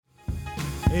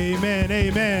Amen,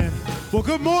 amen. Well,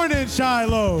 good morning,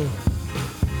 Shiloh.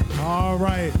 All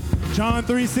right. John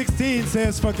 3:16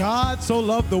 says, "For God so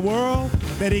loved the world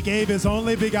that he gave his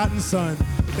only begotten Son,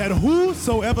 that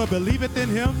whosoever believeth in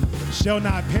him shall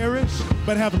not perish,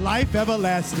 but have life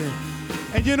everlasting."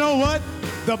 And you know what?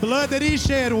 The blood that he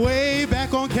shed way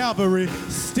back on Calvary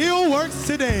still works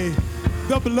today.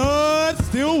 The blood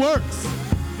still works.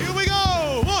 Here we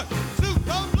go. 1, 2,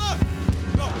 the blood.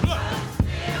 The blood.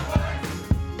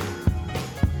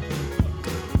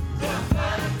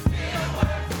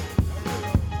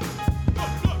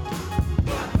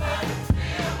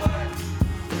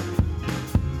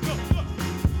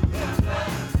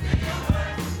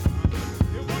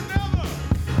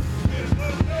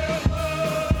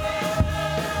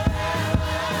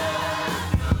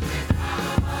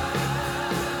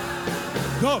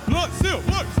 The blood still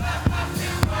works.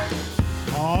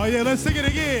 Oh yeah, let's sing it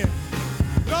again.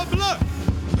 The blood,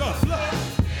 the blood.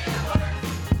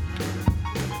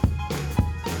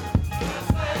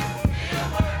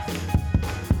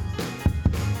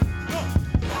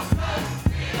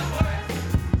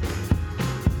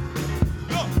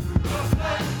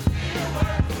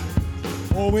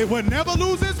 Oh, it would never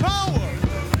lose its power.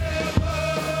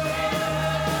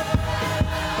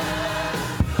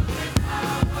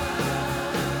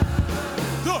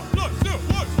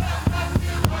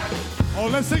 Oh,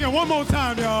 let's sing it one more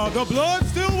time, y'all. The blood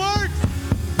still works.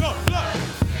 The blood.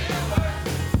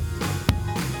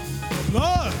 The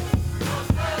blood.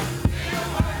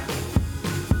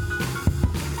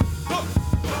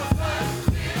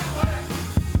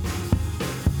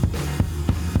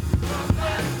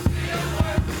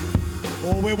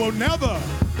 Oh, it will never.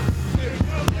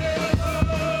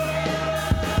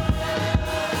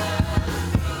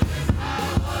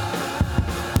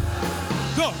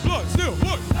 The blood still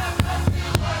works.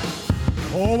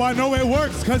 Oh, I know it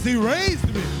works because he raised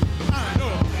me. I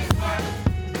know.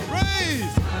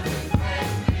 Raised.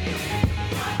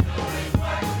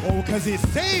 Oh, because he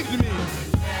saved me.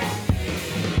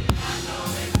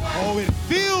 Oh, it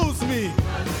fills me.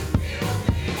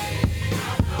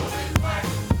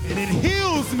 And it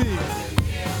heals me.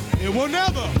 It will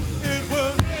never. It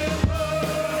will.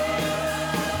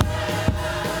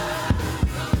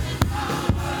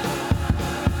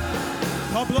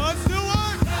 The blood still works.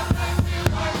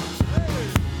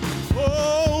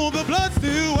 Oh, the blood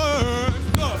still works.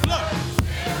 The blood.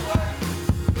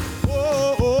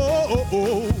 Oh, oh, oh,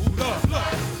 oh, the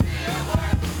blood.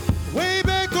 Way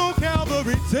back on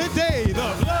Calvary today, the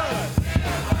blood.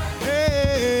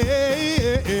 Hey,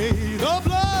 hey, hey, the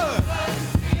blood.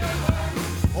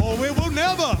 Oh, it will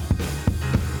never.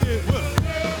 It will.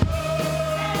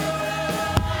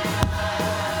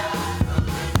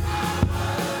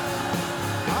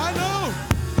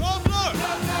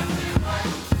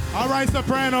 All right,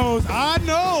 sopranos, I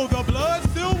know the blood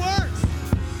still works.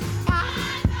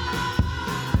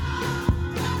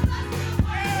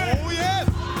 Oh, yes.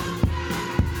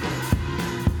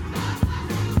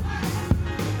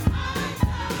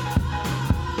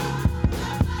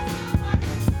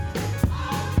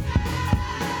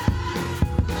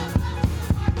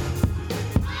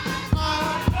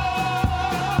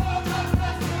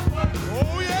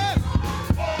 Oh,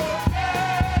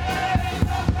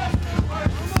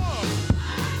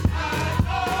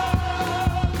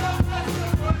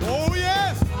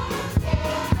 yes.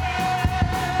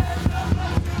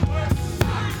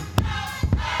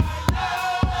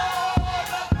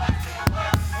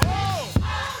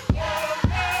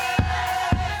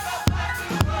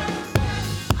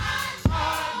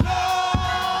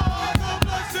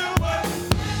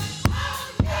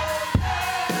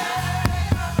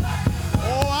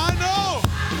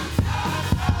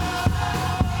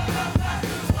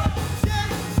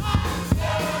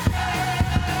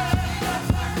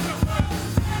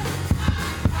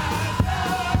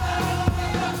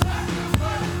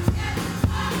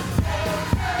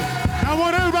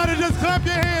 Just clap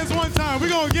your hands one time. We're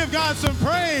going to give God some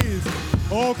praise.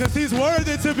 Oh, because he's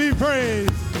worthy to be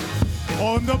praised.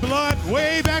 On the blood,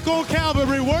 way back on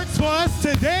Calvary, works for us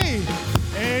today.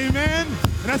 Amen.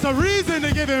 And that's a reason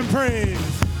to give him praise.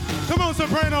 Come on,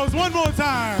 sopranos, one more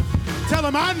time. Tell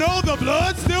him, I know the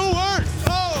blood still works.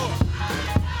 Oh,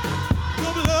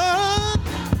 the blood.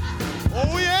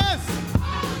 Oh, yes.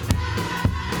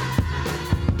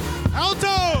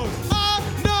 Altos.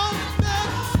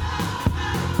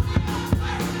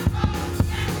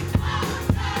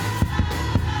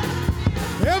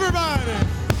 Everybody.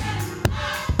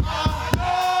 I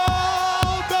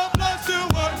know the blood still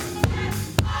works.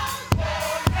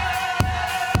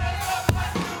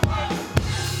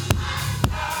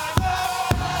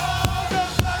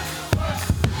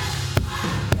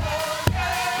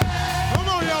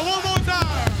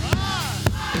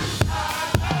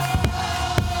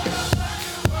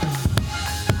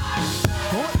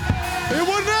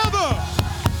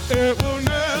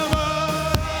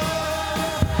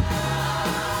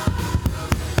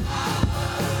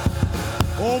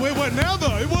 would never,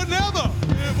 it would never,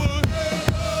 it would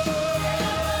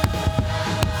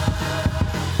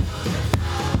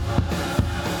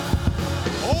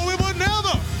oh, it would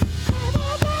never.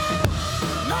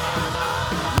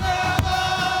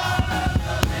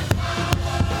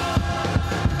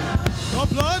 The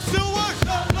blood still works,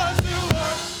 the blood still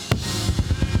works.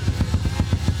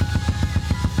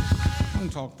 I'm going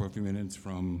to talk for a few minutes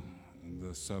from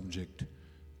the subject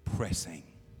pressing.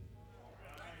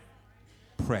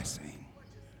 Pressing.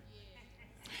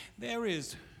 There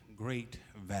is great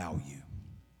value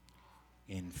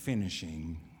in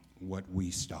finishing what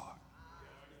we start.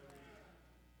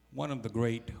 One of the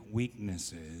great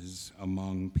weaknesses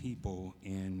among people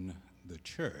in the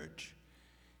church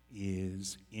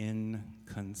is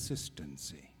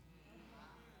inconsistency.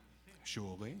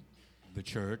 Surely, the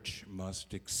church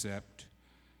must accept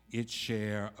its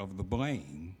share of the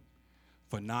blame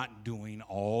for not doing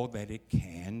all that it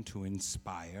can to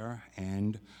inspire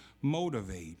and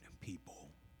motivate people.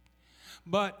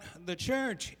 But the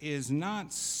church is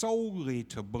not solely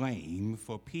to blame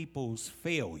for people's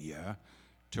failure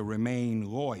to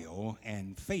remain loyal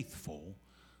and faithful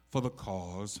for the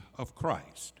cause of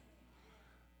Christ.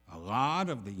 A lot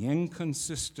of the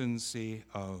inconsistency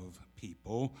of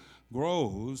people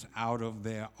grows out of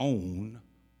their own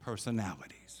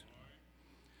personalities.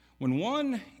 When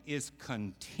one is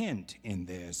content in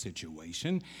their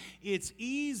situation, it's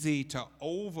easy to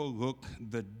overlook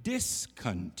the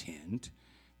discontent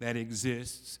that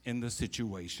exists in the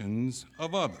situations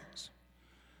of others.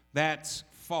 That's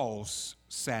false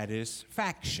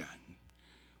satisfaction,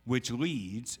 which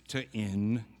leads to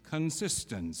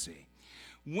inconsistency.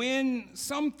 When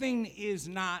something is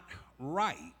not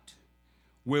right,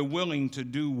 we're willing to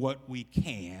do what we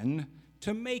can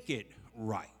to make it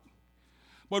right.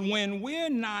 But when we're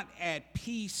not at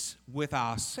peace with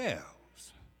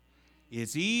ourselves,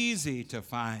 it's easy to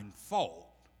find fault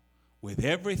with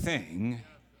everything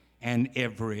and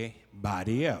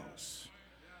everybody else.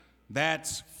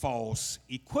 That's false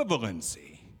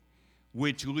equivalency,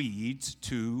 which leads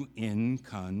to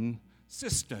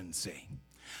inconsistency.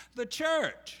 The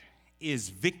church is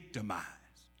victimized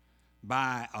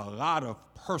by a lot of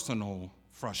personal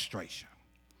frustration.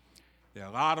 There are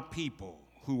a lot of people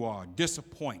who are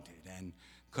disappointed and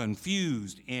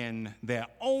confused in their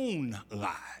own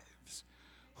lives,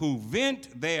 who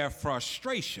vent their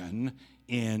frustration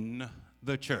in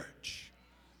the church.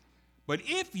 But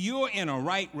if you're in a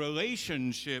right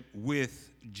relationship with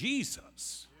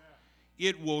Jesus,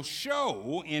 it will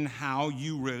show in how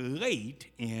you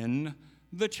relate in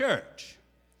the church.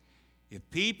 If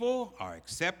people are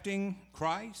accepting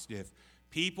Christ, if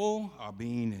people are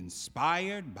being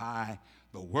inspired by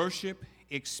the worship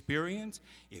experience,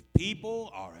 if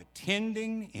people are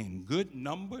attending in good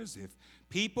numbers, if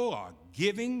people are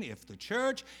giving, if the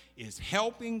church is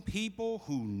helping people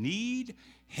who need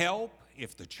help,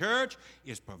 if the church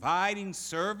is providing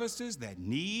services that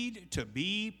need to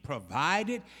be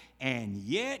provided, and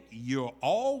yet you're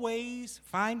always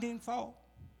finding fault,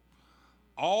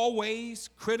 always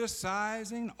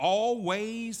criticizing,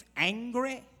 always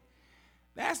angry,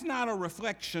 that's not a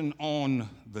reflection on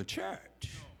the church.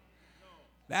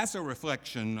 That's a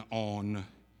reflection on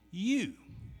you.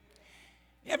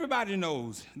 Everybody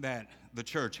knows that the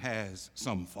church has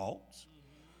some faults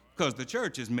because the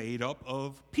church is made up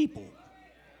of people.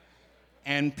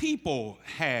 And people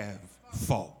have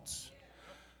faults.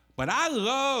 But I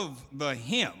love the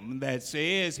hymn that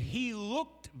says, "He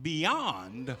looked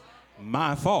beyond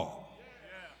my fault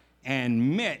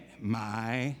and met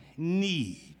my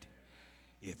need."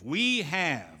 If we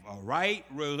have a right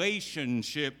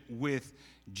relationship with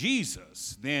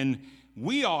Jesus, then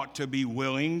we ought to be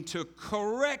willing to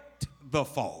correct the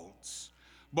faults,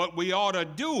 but we ought to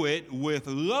do it with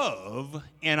love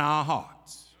in our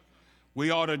hearts. We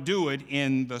ought to do it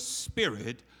in the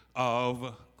spirit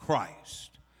of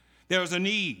Christ. There's a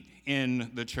need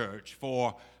in the church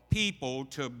for people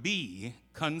to be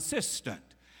consistent.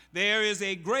 There is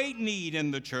a great need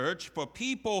in the church for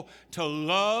people to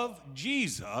love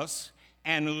Jesus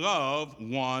and love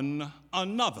one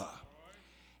another.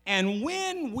 And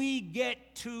when we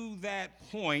get to that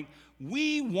point,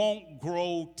 we won't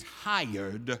grow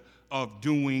tired of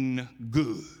doing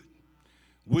good.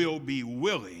 We'll be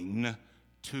willing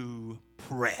to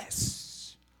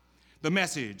press. The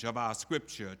message of our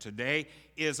scripture today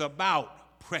is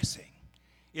about pressing.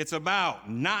 It's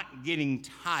about not getting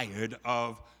tired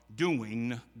of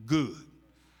doing good.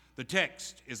 The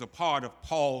text is a part of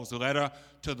Paul's letter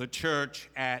to the church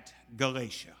at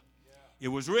Galatia. It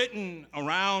was written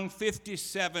around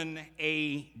 57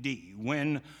 AD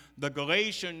when the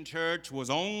Galatian church was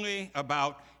only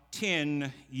about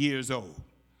 10 years old.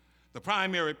 The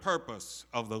primary purpose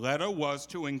of the letter was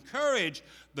to encourage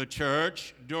the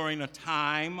church during a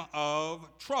time of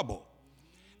trouble.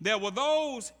 There were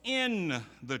those in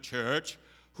the church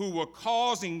who were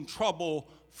causing trouble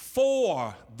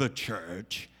for the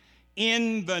church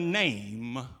in the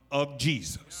name of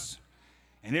Jesus.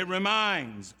 And it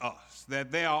reminds us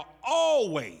that there are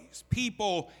always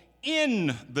people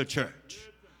in the church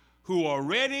who are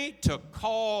ready to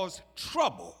cause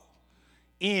trouble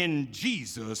in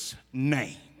Jesus'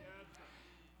 name.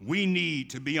 We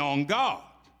need to be on guard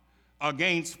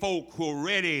against folk who are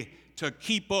ready to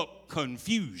keep up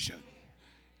confusion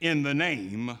in the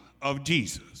name of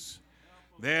Jesus.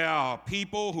 There are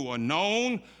people who are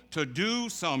known to do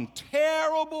some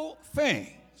terrible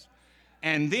things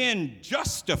and then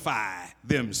justify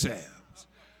themselves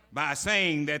by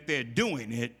saying that they're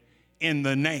doing it in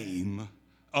the name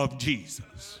of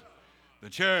Jesus. The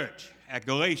church at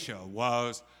Galatia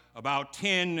was about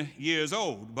 10 years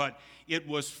old, but it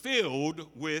was filled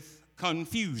with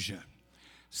confusion.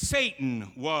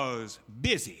 Satan was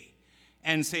busy,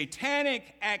 and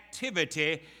satanic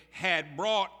activity had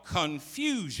brought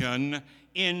confusion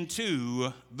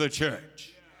into the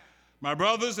church. My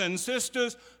brothers and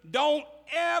sisters, don't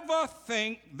ever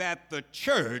think that the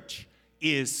church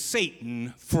is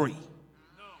Satan-free.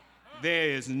 There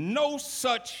is no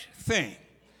such thing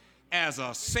as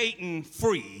a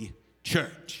Satan-free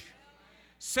church.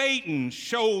 Satan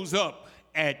shows up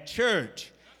at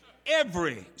church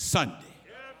every Sunday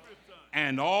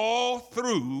and all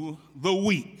through the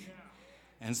week.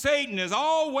 And Satan is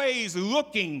always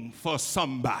looking for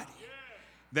somebody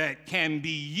that can be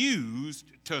used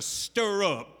to stir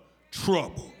up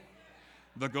trouble.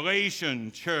 The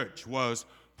Galatian church was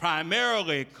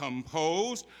primarily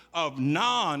composed of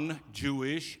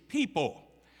non-Jewish people.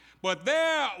 But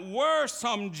there were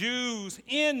some Jews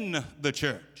in the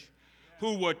church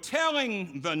who were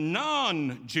telling the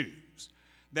non-Jews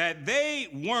that they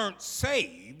weren't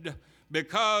saved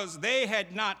because they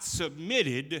had not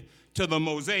submitted to the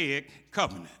Mosaic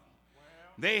covenant.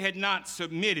 They had not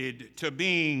submitted to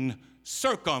being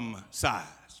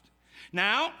circumcised.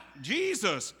 Now,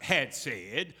 Jesus had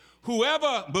said,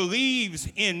 "Whoever believes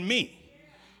in me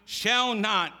shall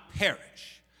not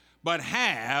perish, but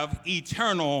have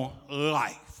eternal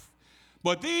life."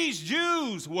 But these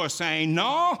Jews were saying,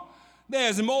 no,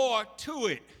 there's more to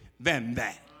it than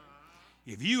that.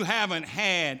 If you haven't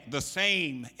had the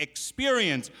same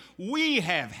experience we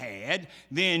have had,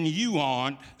 then you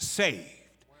aren't saved.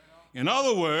 In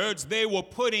other words, they were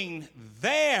putting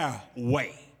their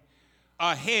way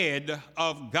ahead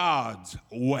of God's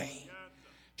way.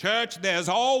 Church, there's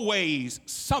always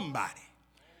somebody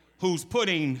who's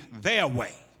putting their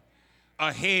way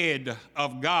ahead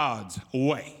of God's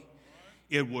way.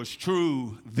 It was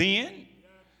true then,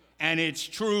 and it's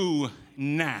true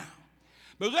now.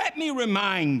 But let me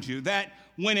remind you that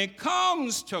when it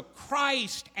comes to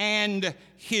Christ and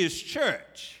his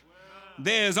church,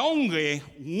 there's only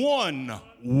one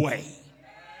way.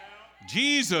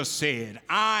 Jesus said,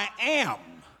 "I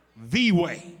am the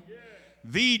way,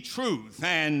 the truth,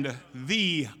 and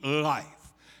the life.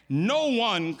 No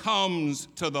one comes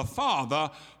to the Father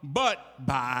but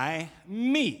by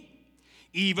me."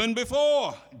 Even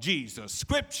before Jesus,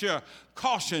 Scripture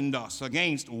cautioned us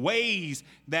against ways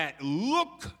that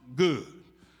look good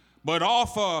but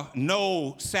offer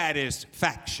no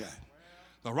satisfaction.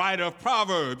 The writer of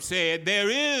Proverbs said, "There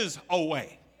is a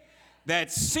way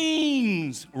that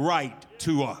seems right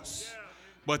to us,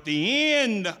 but the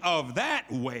end of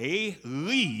that way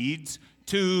leads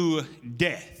to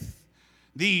death."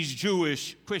 These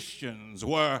Jewish Christians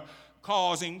were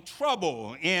causing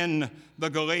trouble in the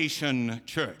Galatian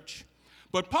church.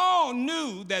 But Paul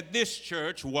knew that this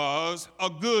church was a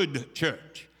good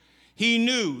church. He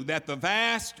knew that the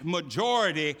vast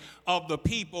majority of the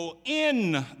people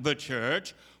in the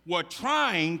church were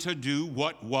trying to do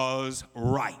what was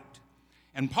right.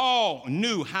 And Paul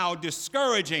knew how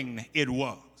discouraging it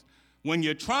was when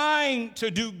you're trying to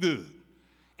do good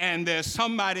and there's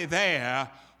somebody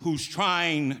there who's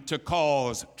trying to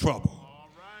cause trouble.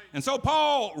 And so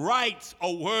Paul writes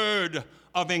a word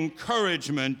of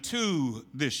encouragement to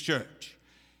this church.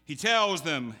 He tells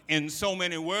them in so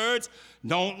many words,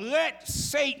 don't let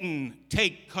Satan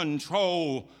take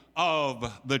control of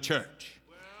the church.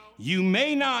 You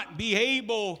may not be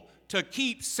able to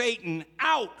keep Satan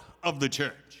out of the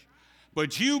church,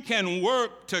 but you can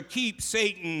work to keep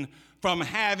Satan from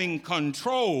having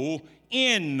control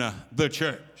in the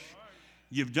church.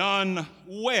 You've done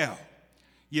well.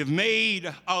 You've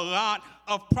made a lot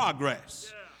of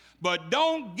progress. But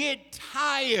don't get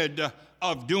tired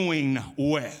of doing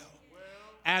well.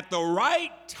 At the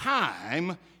right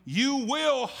time, you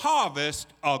will harvest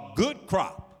a good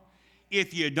crop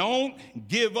if you don't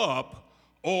give up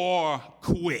or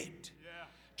quit.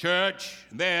 Church,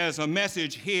 there's a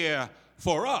message here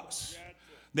for us.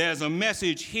 There's a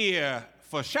message here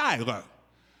for Shiloh.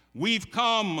 We've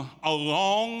come a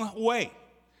long way.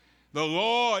 The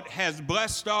Lord has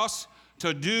blessed us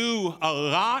to do a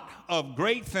lot of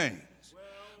great things.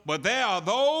 But there are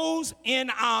those in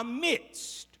our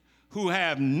midst who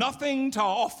have nothing to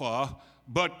offer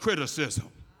but criticism.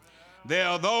 There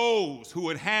are those who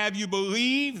would have you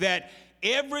believe that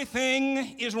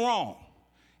everything is wrong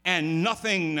and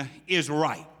nothing is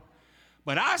right.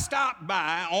 But I stopped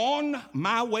by on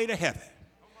my way to heaven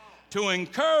to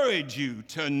encourage you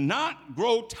to not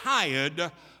grow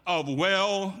tired of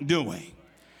well-doing.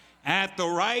 At the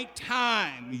right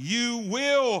time, you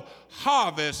will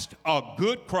harvest a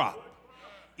good crop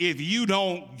if you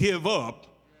don't give up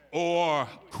or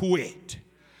quit.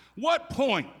 What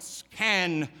points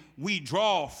can we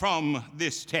draw from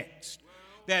this text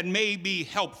that may be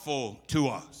helpful to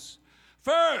us?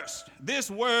 First, this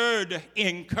word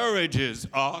encourages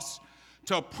us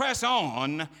to press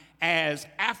on as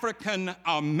African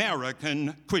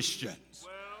American Christians.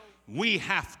 We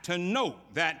have to note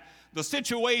that the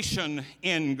situation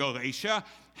in Galatia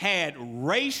had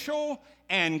racial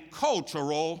and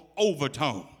cultural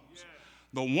overtones.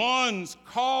 The ones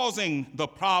causing the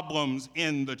problems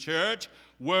in the church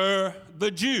were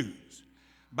the Jews.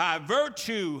 By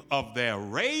virtue of their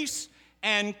race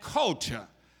and culture,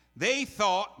 they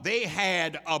thought they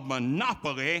had a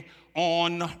monopoly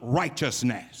on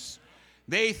righteousness.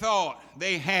 They thought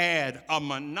they had a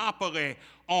monopoly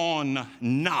on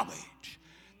knowledge.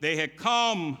 They had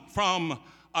come from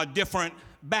a different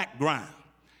background.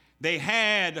 They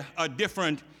had a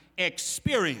different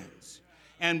experience.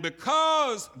 And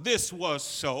because this was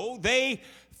so, they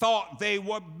thought they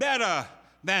were better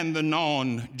than the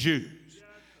non-Jews.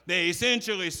 They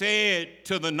essentially said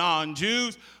to the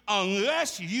non-Jews,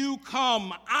 unless you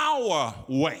come our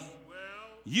way,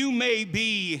 you may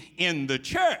be in the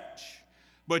church,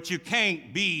 but you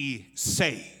can't be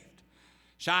saved.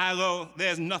 Shiloh,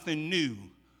 there's nothing new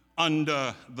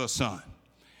under the sun.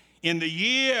 In the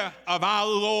year of our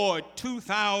Lord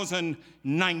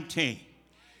 2019,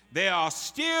 there are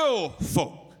still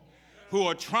folk who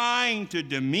are trying to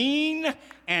demean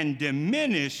and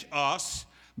diminish us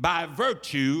by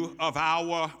virtue of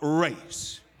our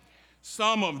race.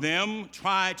 Some of them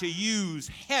try to use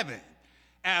heaven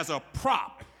as a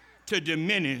prop to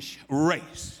diminish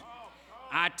race.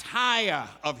 I tire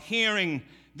of hearing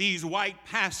these white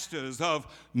pastors of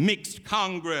mixed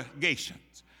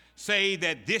congregations say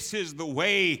that this is the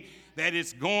way that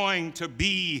it's going to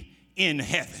be in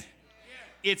heaven.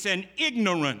 It's an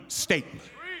ignorant statement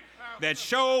that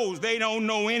shows they don't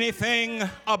know anything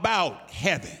about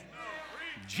heaven.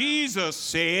 Jesus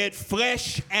said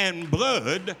flesh and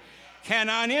blood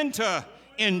cannot enter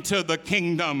into the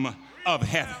kingdom of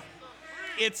heaven.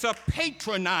 It's a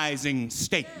patronizing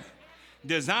statement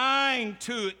designed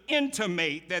to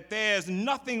intimate that there's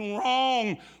nothing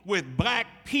wrong with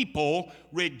black people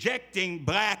rejecting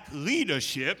black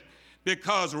leadership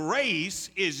because race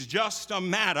is just a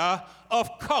matter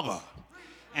of color.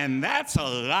 And that's a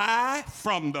lie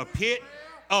from the pit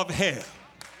of hell.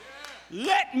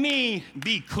 Let me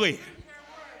be clear.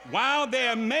 While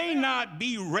there may not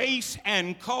be race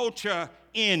and culture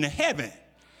in heaven,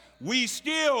 we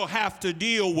still have to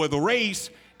deal with race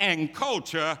and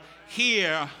culture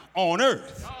here on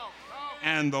earth.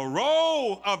 And the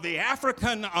role of the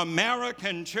African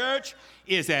American church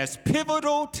is as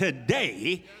pivotal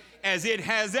today as it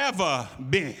has ever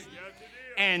been.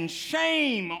 And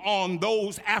shame on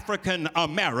those African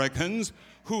Americans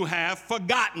who have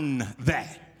forgotten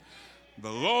that.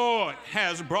 The Lord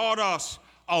has brought us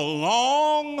a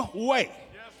long way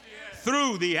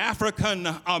through the African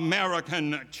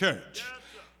American church.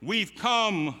 We've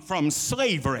come from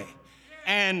slavery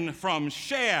and from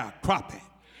sharecropping.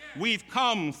 We've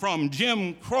come from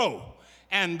Jim Crow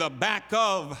and the back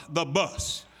of the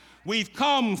bus. We've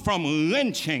come from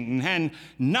lynching and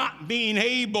not being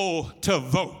able to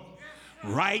vote.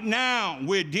 Right now,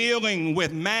 we're dealing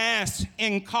with mass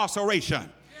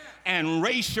incarceration and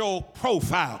racial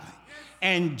profiling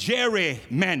and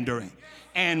gerrymandering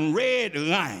and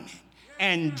redlining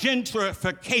and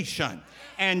gentrification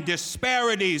and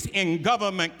disparities in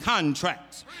government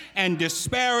contracts and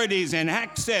disparities in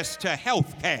access to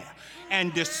health care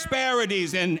and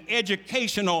disparities in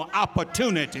educational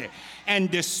opportunity and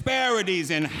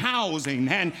disparities in housing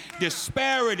and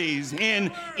disparities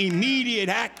in immediate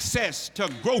access to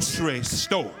grocery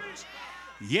stores.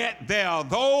 Yet there are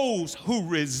those who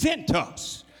resent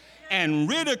us and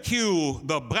ridicule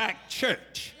the black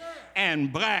church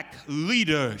and black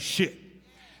leadership.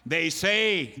 They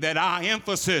say that our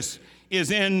emphasis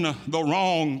is in the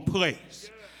wrong place.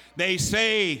 They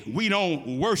say we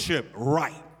don't worship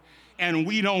right and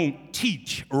we don't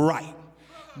teach right.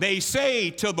 They say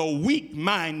to the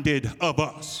weak-minded of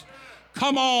us,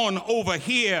 come on over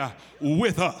here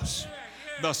with us.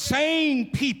 The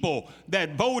same people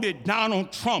that voted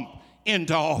Donald Trump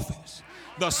into office,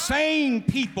 the same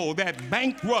people that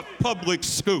bankrupt public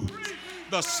schools,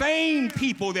 the same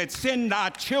people that send our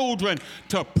children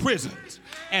to prisons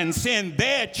and send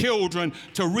their children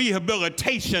to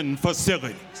rehabilitation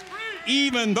facilities,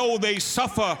 even though they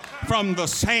suffer from the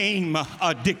same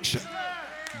addiction.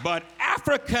 But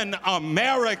African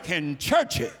American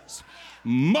churches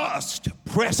must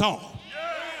press on.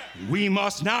 We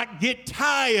must not get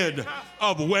tired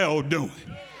of well-doing.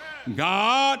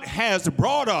 God has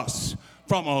brought us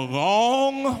from a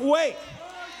long way,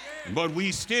 but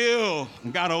we still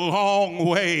got a long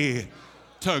way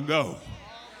to go.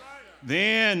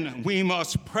 Then we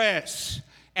must press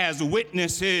as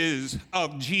witnesses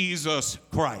of Jesus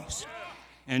Christ.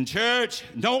 And church,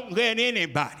 don't let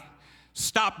anybody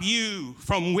stop you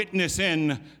from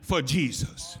witnessing for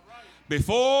Jesus.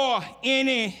 Before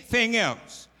anything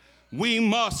else, we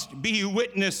must be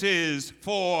witnesses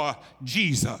for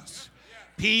Jesus.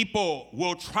 People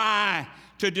will try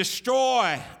to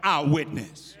destroy our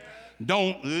witness.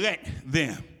 Don't let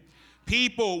them.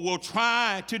 People will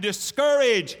try to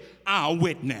discourage our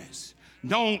witness.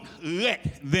 Don't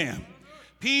let them.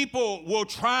 People will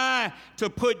try to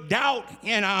put doubt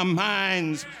in our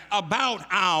minds about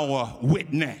our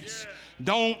witness.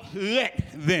 Don't let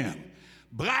them.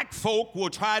 Black folk will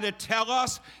try to tell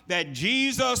us that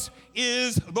Jesus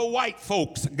is the white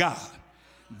folks' God.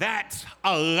 That's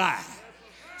a lie.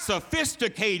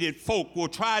 Sophisticated folk will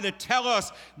try to tell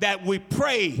us that we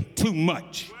pray too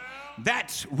much.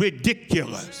 That's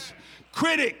ridiculous.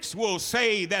 Critics will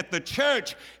say that the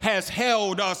church has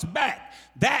held us back.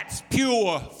 That's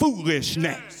pure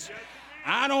foolishness.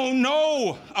 I don't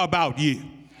know about you,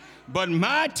 but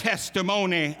my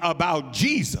testimony about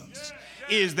Jesus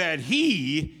is that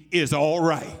he is all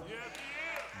right.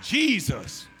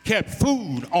 Jesus kept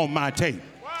food on my table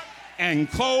and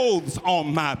clothes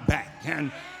on my back and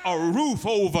a roof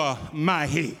over my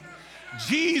head.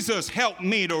 Jesus helped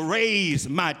me to raise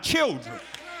my children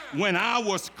when I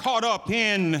was caught up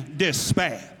in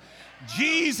despair.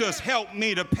 Jesus helped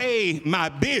me to pay my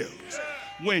bills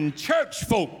when church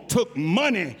folk took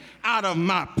money out of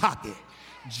my pocket.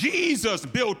 Jesus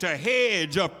built a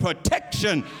hedge of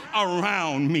protection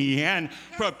around me and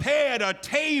prepared a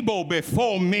table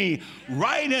before me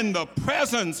right in the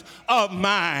presence of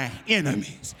my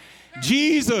enemies.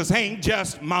 Jesus ain't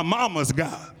just my mama's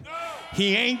God.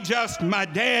 He ain't just my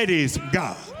daddy's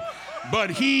God,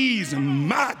 but he's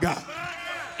my God.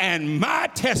 And my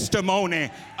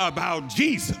testimony about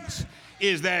Jesus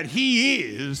is that he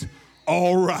is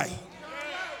all right.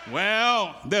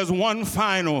 Well, there's one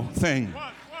final thing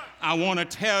I want to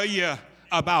tell you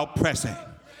about pressing.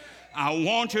 I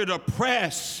want you to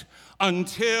press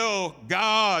until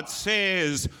God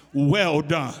says, well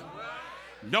done.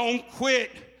 Don't quit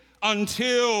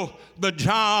until the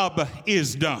job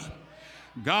is done.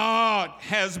 God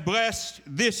has blessed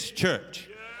this church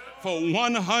for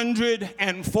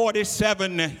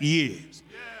 147 years.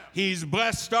 He's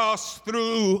blessed us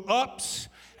through ups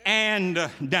and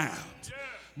downs.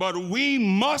 But we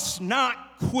must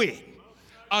not quit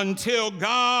until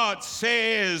God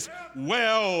says,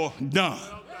 well done.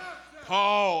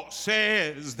 Paul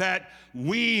says that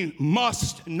we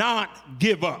must not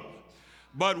give up,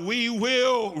 but we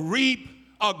will reap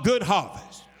a good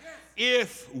harvest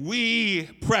if we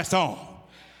press on.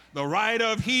 The writer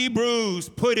of Hebrews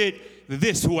put it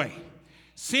this way: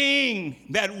 seeing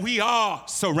that we are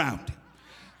surrounded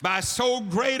by so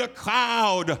great a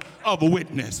cloud of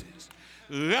witnesses,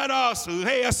 let us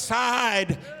lay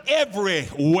aside every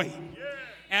weight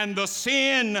and the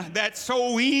sin that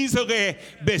so easily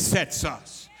besets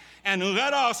us, and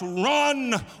let us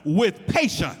run with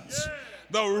patience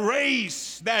the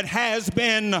race that has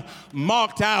been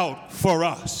marked out for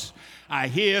us. I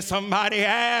hear somebody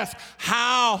ask,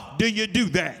 how do you do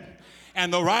that?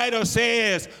 And the writer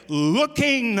says,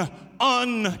 looking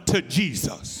unto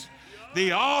Jesus,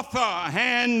 the author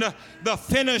and the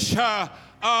finisher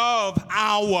of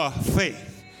our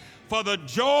faith. For the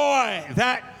joy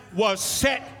that was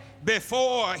set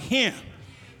before him,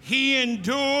 he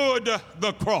endured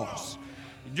the cross,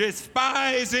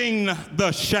 despising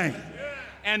the shame.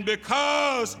 And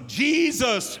because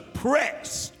Jesus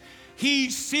pressed,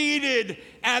 He's seated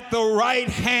at the right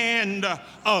hand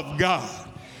of God.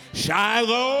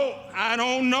 Shiloh, I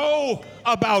don't know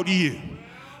about you,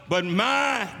 but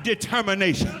my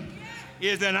determination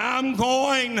is that I'm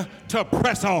going to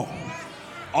press on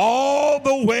all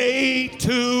the way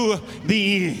to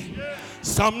the end.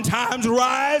 Sometimes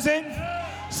rising,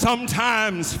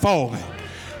 sometimes falling,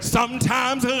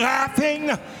 sometimes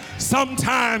laughing,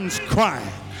 sometimes crying,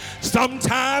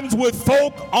 sometimes with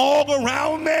folk all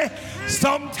around me,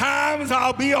 sometimes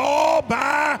I'll be all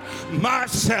by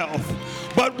myself.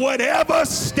 But whatever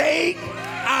state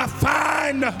I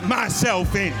find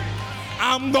myself in,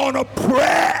 I'm gonna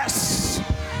press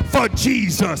for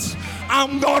Jesus.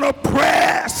 I'm gonna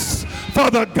press for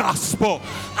the gospel.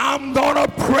 I'm gonna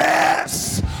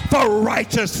press for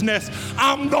righteousness.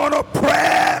 I'm gonna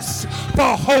press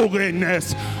for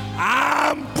holiness.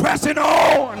 I'm pressing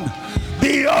on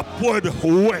the upward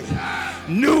way.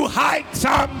 New heights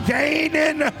I'm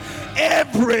gaining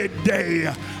every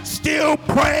day. Still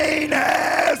praying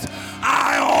as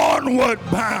I onward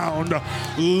bound.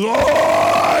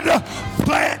 Lord,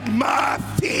 plant my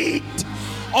feet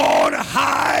on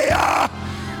higher,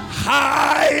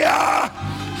 higher,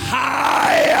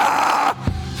 higher,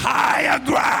 higher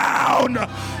ground.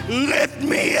 Lift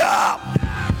me up.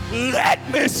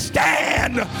 Let me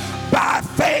stand by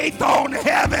faith on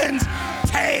heaven's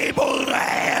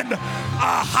tableland, a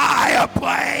higher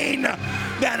plane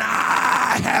than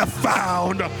I have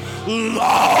found.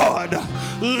 Lord,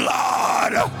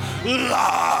 Lord,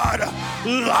 Lord,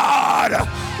 Lord,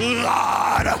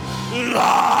 Lord,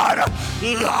 Lord,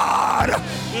 Lord,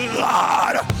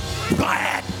 Lord,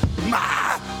 plant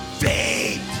my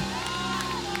feet.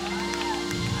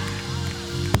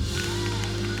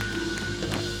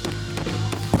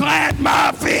 Plant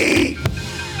my feet.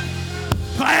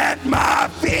 Plant my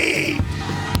feet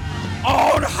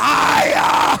on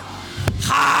higher,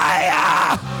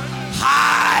 higher,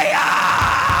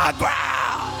 higher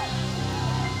ground.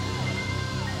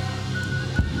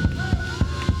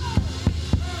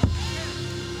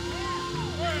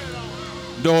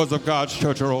 Doors of God's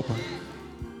church are open.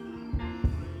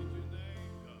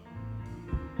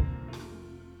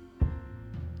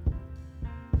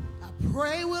 I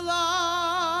pray we'll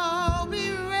all be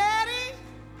ready.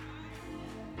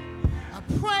 I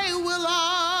pray we'll